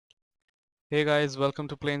Hey guys, welcome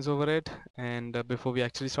to Planes Over It. And before we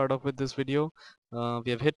actually start off with this video,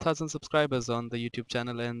 we have hit 1,000 subscribers on the YouTube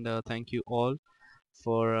channel, and thank you all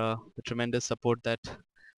for the tremendous support that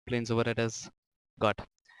Planes Over It has got.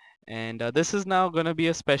 And this is now going to be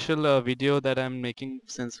a special video that I'm making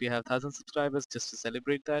since we have 1,000 subscribers, just to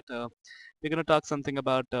celebrate that. We're going to talk something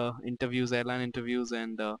about interviews, airline interviews,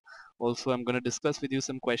 and also I'm going to discuss with you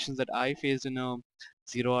some questions that I faced in a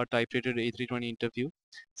zero-hour type-rated A320 interview.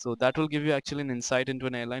 So that will give you actually an insight into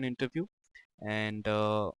an airline interview, and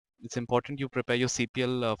it's important you prepare your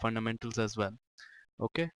CPL fundamentals as well.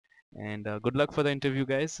 Okay, and good luck for the interview,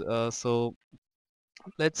 guys. So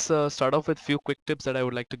let's start off with few quick tips that I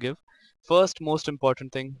would like to give. First, most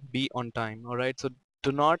important thing, be on time. All right, so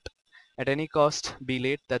do not at any cost be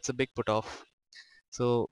late. That's a big put off.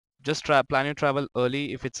 So just plan your travel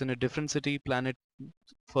early. If it's in a different city, plan it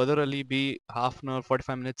further early. Be half an hour,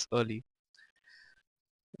 45 minutes early.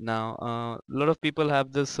 Now, a lot of people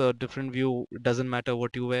have this different view. It doesn't matter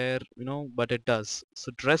what you wear, but it does.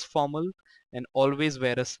 So dress formal and always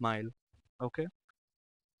wear a smile. Okay.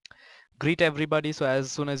 Greet everybody. So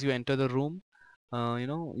as soon as you enter the room,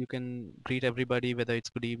 you can greet everybody, whether it's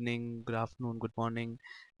good evening, good afternoon, good morning,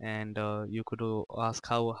 and you could ask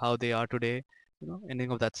how they are today.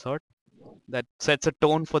 Anything of that sort. That sets a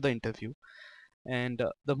tone for the interview. And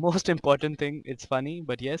the most important thing, it's funny,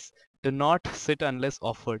 but yes, do not sit unless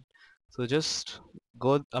offered. So just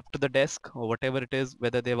go up to the desk or whatever it is,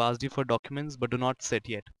 whether they've asked you for documents, but do not sit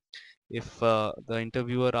yet. If the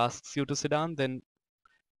interviewer asks you to sit down, then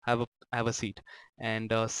have a seat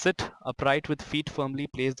and sit upright with feet firmly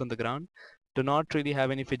placed on the ground. Do not really have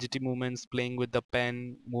any fidgety movements, playing with the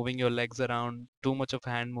pen, moving your legs around, too much of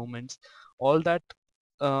hand movements. All that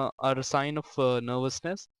are a sign of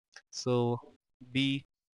nervousness. So be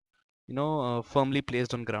firmly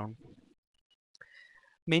placed on ground.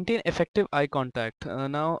 Maintain effective eye contact.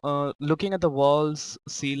 Now, looking at the walls,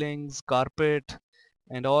 ceilings, carpet,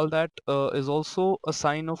 and all that is also a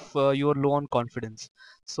sign of your low on confidence.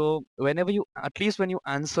 So whenever you, at least when you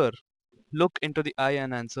answer, look into the eye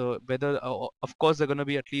and answer. Whether, of course, there are going to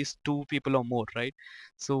be at least two people or more, right?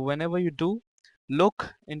 So whenever you do,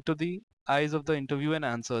 look into the eyes of the interview and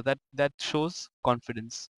answer. That shows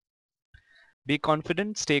confidence. Be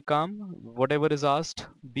confident, stay calm. Whatever is asked,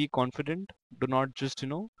 be confident. Do not just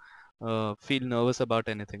feel nervous about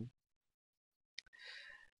anything.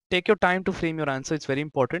 Take your time to frame your answer. It's very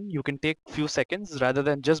important. You can take few seconds rather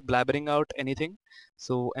than just blabbering out anything.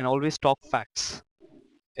 So, and always talk facts,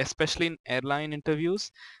 especially in airline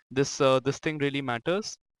interviews. This thing really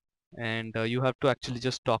matters, and you have to actually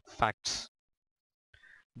just talk facts.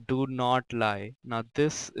 Do not lie. Now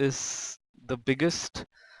this is the biggest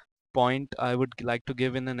point I would like to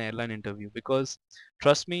give in an airline interview, because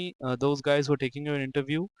trust me, those guys who are taking your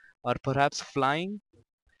interview are perhaps flying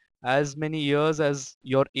as many years as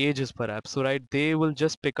your age is perhaps. So right, they will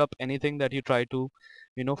just pick up anything that you try to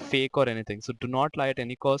fake or anything. So do not lie at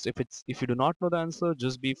any cost. If you do not know the answer,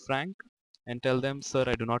 just be frank and tell them, sir,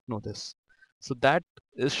 I do not know this. So that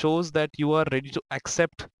shows that you are ready to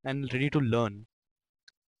accept and ready to learn.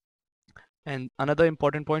 And another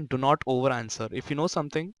important point, do not over answer. If you know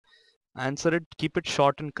something, answer it, keep it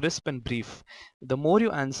short and crisp and brief. The more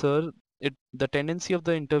you answer it, the tendency of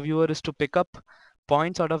the interviewer is to pick up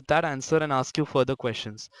points out of that answer and ask you further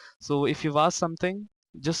questions. So if you've asked something,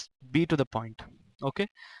 just be to the point. Okay,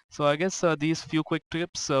 so I guess these few quick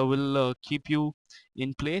tips will keep you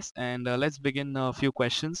in place, and let's begin a few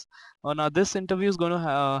questions. Now this interview is going to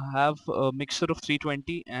have a mixture of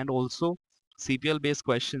 320 and also CPL based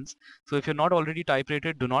questions. So if you're not already type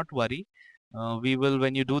rated, do not worry. We will,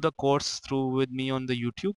 when you do the course through with me on the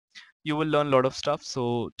YouTube, you will learn a lot of stuff.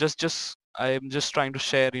 So just I'm just trying to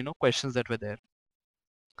share questions that were there.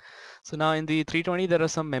 So now in the 320 there are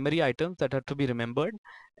some memory items that have to be remembered,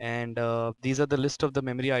 and these are the list of the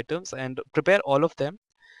memory items, and prepare all of them.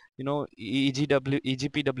 EGPWS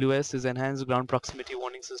is enhanced ground proximity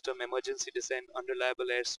warning system, emergency descent, unreliable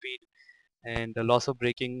airspeed, and loss of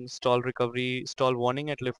braking, stall recovery, stall warning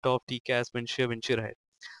at liftoff, TCAS, wind shear ahead.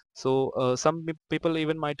 So some people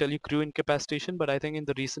even might tell you crew incapacitation, but I think in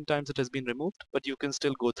the recent times it has been removed, but you can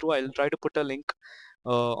still go through. I'll try to put a link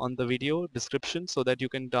on the video description so that you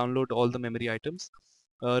can download all the memory items.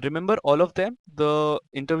 Remember all of them. The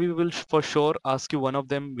interview will for sure ask you one of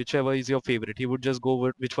them, whichever is your favorite. He would just go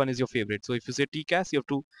with which one is your favorite. So if you say TCAS, you have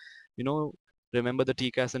to, you know, remember the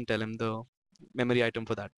TCAS and tell him the memory item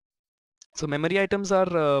for that. So memory items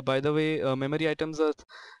are, by the way, memory items are,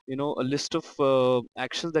 a list of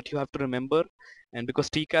actions that you have to remember, and because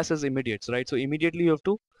TCAS is immediate, right? So immediately you have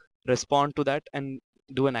to respond to that and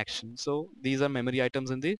do an action. So these are memory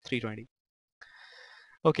items in the 320.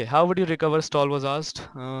 Okay, how would you recover stall was asked.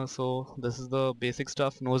 So this is the basic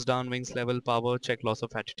stuff: nose down, wings level, power, check loss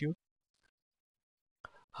of attitude.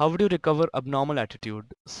 How would you recover abnormal attitude?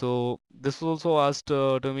 So this was also asked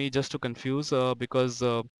to me just to confuse because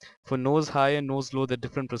for nose high and nose low, there are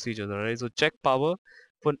different procedures, right? So check power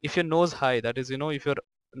for if your nose high, that is, if your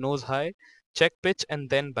nose high, check pitch and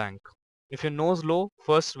then bank. If your nose low,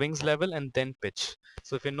 first wings level and then pitch.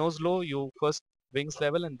 So if your nose low, you first wings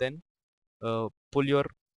level and then pull your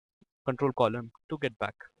control column to get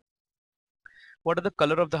back. What are the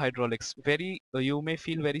color of the hydraulics? Very, you may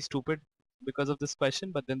feel very stupid because of this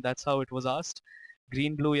question, but then that's how it was asked.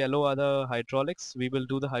 Green, blue, yellow are the hydraulics. We will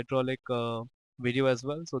do the hydraulic video as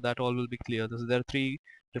well, so that all will be clear. So there are three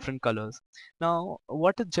different colors. Now,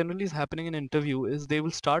 what generally is happening in interview is they will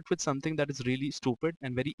start with something that is really stupid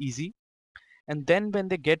and very easy, and then when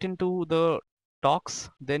they get into the talks,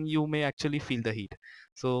 then you may actually feel the heat.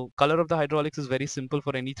 So color of the hydraulics is very simple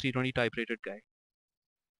for any 320 type rated guy.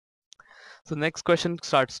 So next question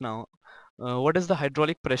starts now. What is the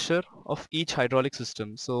hydraulic pressure of each hydraulic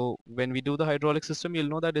system? So when we do the hydraulic system, you'll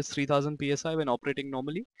know that it's 3000 psi when operating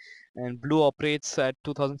normally, and blue operates at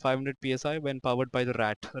 2500 psi when powered by the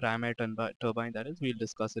ramet and turbine. That is, we'll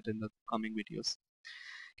discuss it in the coming videos.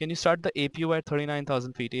 Can you start the APU at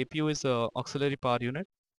 39,000 feet? APU is a auxiliary power unit.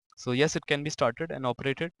 So yes, it can be started and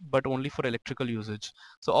operated, but only for electrical usage.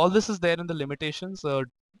 So all this is there in the limitations.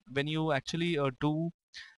 When you actually do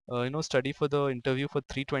study for the interview for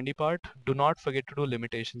 320 part, do not forget to do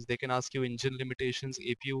limitations. They can ask you engine limitations,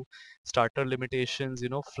 APU starter limitations,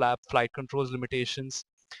 flap flight controls limitations,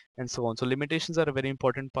 and so on. So limitations are a very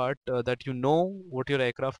important part, that you know what your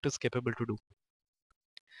aircraft is capable to do.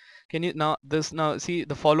 Can you now see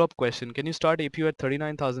the follow-up question? Can you start APU at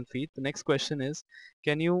 39,000 feet? The next question is,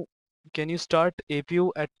 can you can you start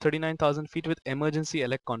APU at 39,000 feet with emergency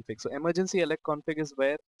elect config? So emergency elect config is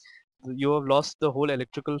where you have lost the whole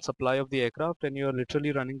electrical supply of the aircraft and you are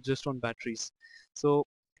literally running just on batteries. So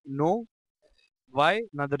no. Why?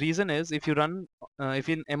 Now the reason is, if you run if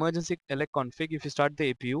in emergency elect config, if you start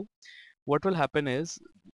the APU, what will happen is,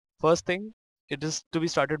 first thing, it is to be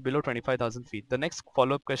started below 25,000 feet. The next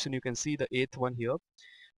follow-up question, you can see the eighth one here.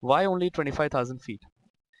 Why only 25,000 feet?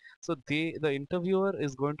 So the interviewer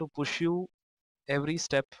is going to push you every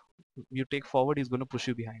step you take forward. He's going to push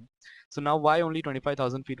you behind. So now why only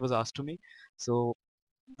 25,000 feet was asked to me. So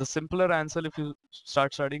the simpler answer, if you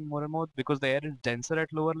start studying more and more, because the air is denser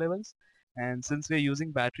at lower levels, and since we're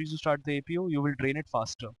using batteries to start the APU, you will drain it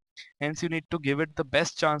faster. Hence you need to give it the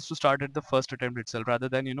best chance to start at the first attempt itself, rather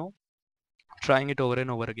than trying it over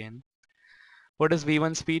and over again. What is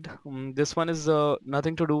V1 speed? This one is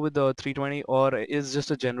nothing to do with the 320, or is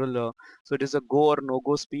just a general, so it is a go or no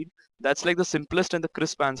go speed. That's like the simplest and the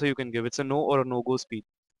crisp answer you can give. It's a no or a no go speed.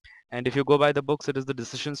 And if you go by the books, it is the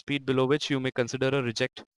decision speed below which you may consider a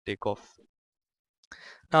reject takeoff.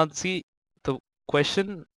 Now see, the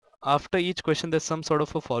question, after each question there's some sort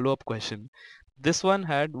of a follow-up question. This one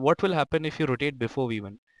had, what will happen if you rotate before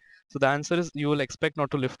V1? So the answer is, you will expect not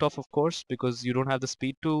to lift off, of course, because you don't have the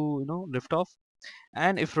speed to lift off.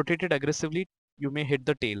 And if rotated aggressively, you may hit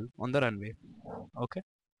the tail on the runway. Okay.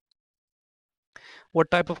 What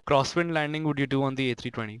type of crosswind landing would you do on the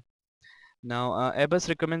A320? Now, Airbus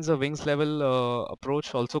recommends a wings level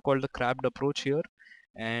approach, also called the crabbed approach here.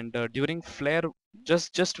 And during flare,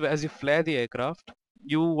 just as you flare the aircraft,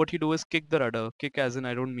 what you do is kick the rudder. Kick as in,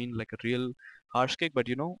 I don't mean like a real harsh kick, but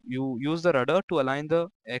you use the rudder to align the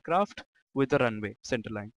aircraft with the runway center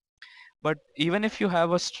line. But even if you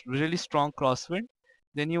have a really strong crosswind,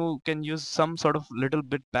 then you can use some sort of little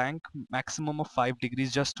bit bank, maximum of 5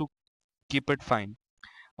 degrees, just to keep it fine.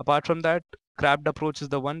 Apart from that, crabbed approach is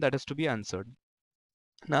the one that is to be answered.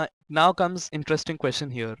 Now comes interesting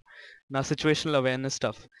question here. Now situational awareness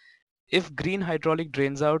stuff. If green hydraulic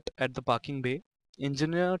drains out at the parking bay,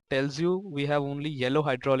 engineer tells you we have only yellow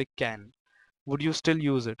hydraulic can. Would you still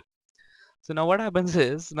use it? So now what happens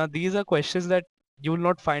is, now these are questions that you will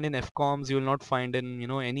not find in FCOMs, you will not find in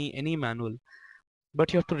any manual.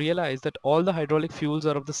 But you have to realize that all the hydraulic fuels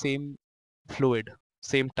are of the same fluid,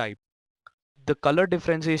 same type. The color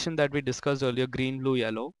differentiation that we discussed earlier, green, blue,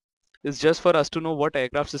 yellow, is just for us to know what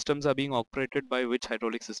aircraft systems are being operated by which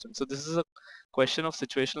hydraulic system. So this is a question of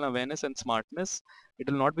situational awareness and smartness.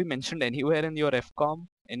 It will not be mentioned anywhere in your FCOM,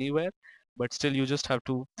 anywhere, but still you just have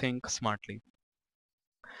to think smartly.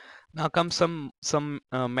 Now comes some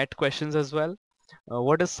Met questions as well.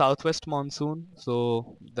 What is southwest monsoon?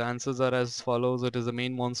 So the answers are as follows. It is the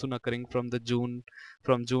main monsoon occurring from June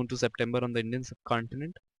to September on the Indian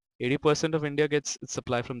subcontinent. 80% of India gets its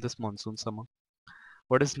supply from this monsoon summer.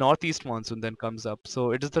 What is northeast monsoon then comes up.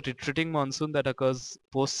 So it is the retreating monsoon that occurs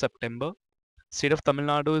post September. State of Tamil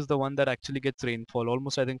Nadu is the one that actually gets rainfall.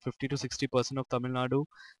 Almost I think 50 to 60% of Tamil Nadu,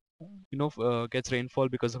 gets rainfall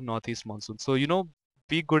because of northeast monsoon. So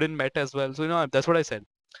be good in Met as well. So that's what I said.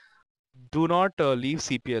 Do not leave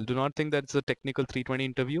CPL. Do not think that it's a technical 320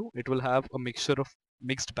 interview. It will have a mixture of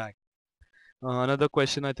mixed bag. Another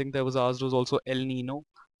question I think that was asked was also El Nino.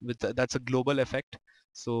 That's a global effect.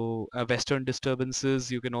 So western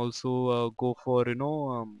disturbances. You can also go for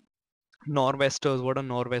nor'westers. What are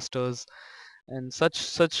nor'westers? And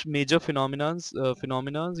such major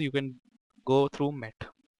phenomenons you can go through Met.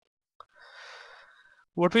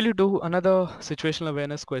 What will you do? Another situational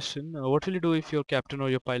awareness question. What will you do if your captain or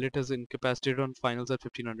your pilot is incapacitated on finals at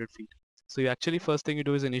 1500 feet? So you actually first thing you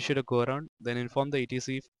do is initiate a go around, then inform the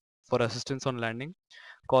ATC for assistance on landing,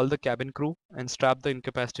 call the cabin crew and strap the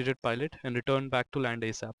incapacitated pilot and return back to land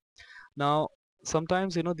ASAP. Now,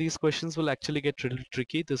 sometimes these questions will actually get really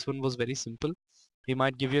tricky. This one was very simple. He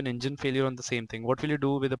might give you an engine failure on the same thing. What will you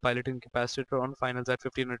do with a pilot incapacitated on finals at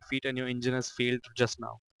 1500 feet and your engine has failed just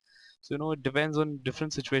now? So it depends on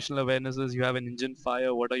different situational awarenesses. You have an engine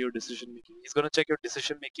fire. What are your decision making? He's gonna check your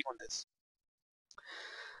decision making on this.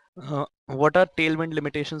 What are tailwind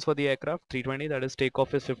limitations for the aircraft? 320. That is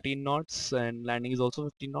takeoff is 15 knots and landing is also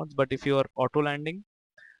 15 knots. But if you are auto landing,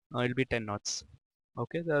 it'll be 10 knots.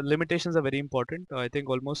 Okay, the limitations are very important. I think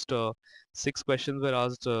almost 6 questions were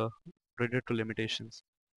asked related to limitations.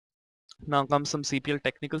 Now comes some CPL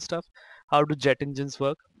technical stuff. How do jet engines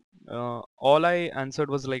work? All I answered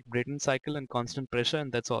was like Brayton cycle and constant pressure,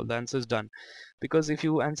 and that's all. The answer is done. Because if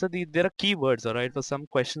you answer there are keywords, all right. For some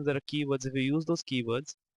questions, there are keywords. If you use those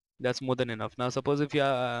keywords, that's more than enough. Now, suppose if you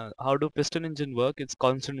how do piston engine work? It's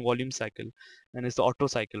constant volume cycle, and it's the Otto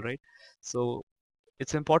cycle, right? So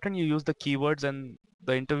it's important you use the keywords, and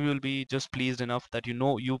the interview will be just pleased enough that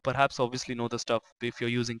you perhaps obviously know the stuff if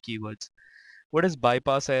you're using keywords. What is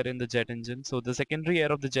bypass air in the jet engine? So the secondary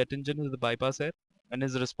air of the jet engine is the bypass air and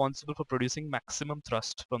is responsible for producing maximum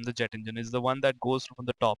thrust from the jet engine. Is the one that goes from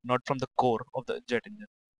the top, not from the core of the jet engine.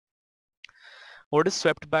 What is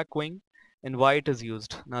swept back wing and why it is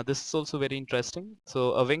used? Now this is also very interesting.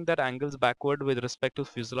 So a wing that angles backward with respect to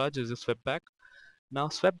fuselage is a swept back. Now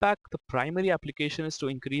swept back, the primary application is to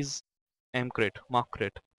increase MCRIT, Mach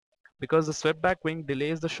crit, because the swept back wing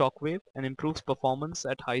delays the shock wave and improves performance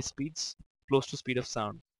at high speeds close to speed of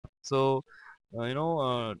sound. So, uh, you know,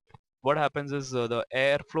 uh, what happens is the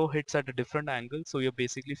airflow hits at a different angle. So you're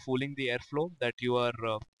basically fooling the airflow that you are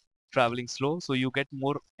traveling slow. So you get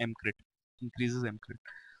more MCRIT, increases MCRIT.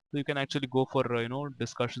 So you can actually go for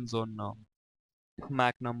discussions on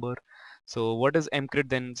Mach number. So what is MCRIT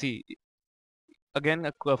then? See,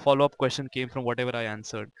 again a follow-up question came from whatever I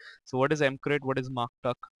answered. So what is MCRIT? What is Mach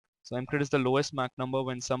tuck? So MCRIT is the lowest Mach number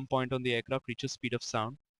when some point on the aircraft reaches speed of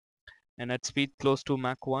sound. And at speed close to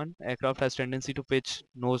Mach 1, aircraft has tendency to pitch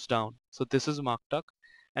nose down. So this is Mach tuck.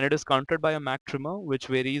 And it is countered by a Mach trimmer which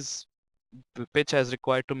varies pitch as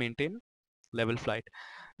required to maintain level flight.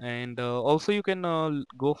 And also you can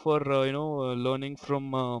go for learning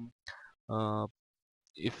from uh,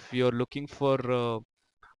 if you're looking for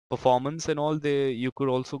performance and all, you could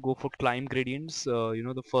also go for climb gradients.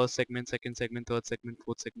 The first segment, second segment, third segment,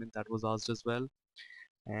 fourth segment, that was asked as well.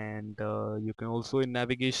 And you can also in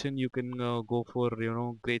navigation you can go for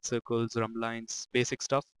great circles, rhumb lines, basic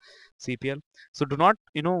stuff, CPL. So do not,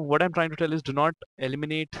 what I'm trying to tell is, do not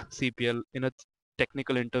eliminate CPL in a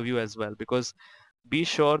technical interview as well, because be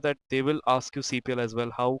sure that they will ask you CPL as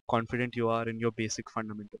well, how confident you are in your basic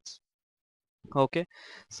fundamentals. Okay,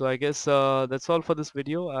 so I guess that's all for this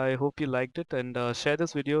video. I hope you liked it, and share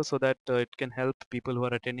this video so that it can help people who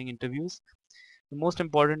are attending interviews. The most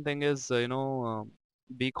important thing is,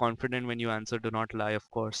 be confident when you answer. Do not lie,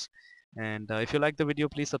 of course. And if you like the video,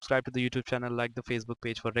 please subscribe to the YouTube channel, like the Facebook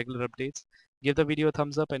page for regular updates. Give the video a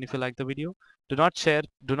thumbs up, and if you like the video, do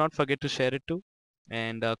not forget to share it too.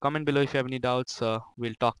 And comment below if you have any doubts.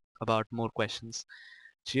 We'll talk about more questions.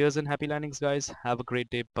 Cheers and happy landings, guys. Have a great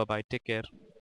day. Bye bye. Take care.